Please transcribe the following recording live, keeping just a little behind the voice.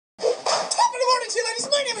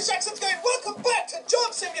name is Jacksepticeye and welcome back to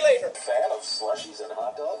Job Simulator. Fan of slushies and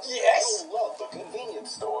hot dogs? Yes. You'll love the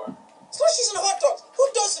convenience store. Slushies and hot dogs. Who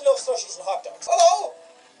doesn't love slushies and hot dogs? Hello.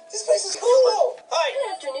 This place is cool. Hi.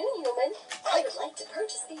 Good afternoon, human. I would like to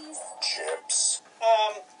purchase these. Chips.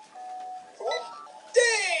 Cool.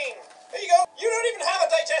 Ding. There you go. You don't even have a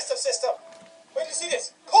digestive system. Wait till you see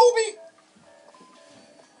this. Kobe.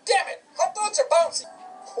 Damn it. Hot dogs are bouncy.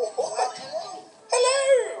 Hello.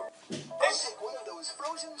 Hello. I'll take one of those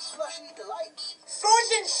frozen slushy delights.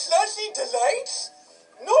 Frozen slushy delights?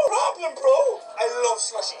 No problem, bro. I love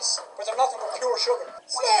slushies, but they're nothing but pure sugar.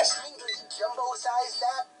 Slush! Kindly jumbo size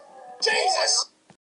that. Jesus!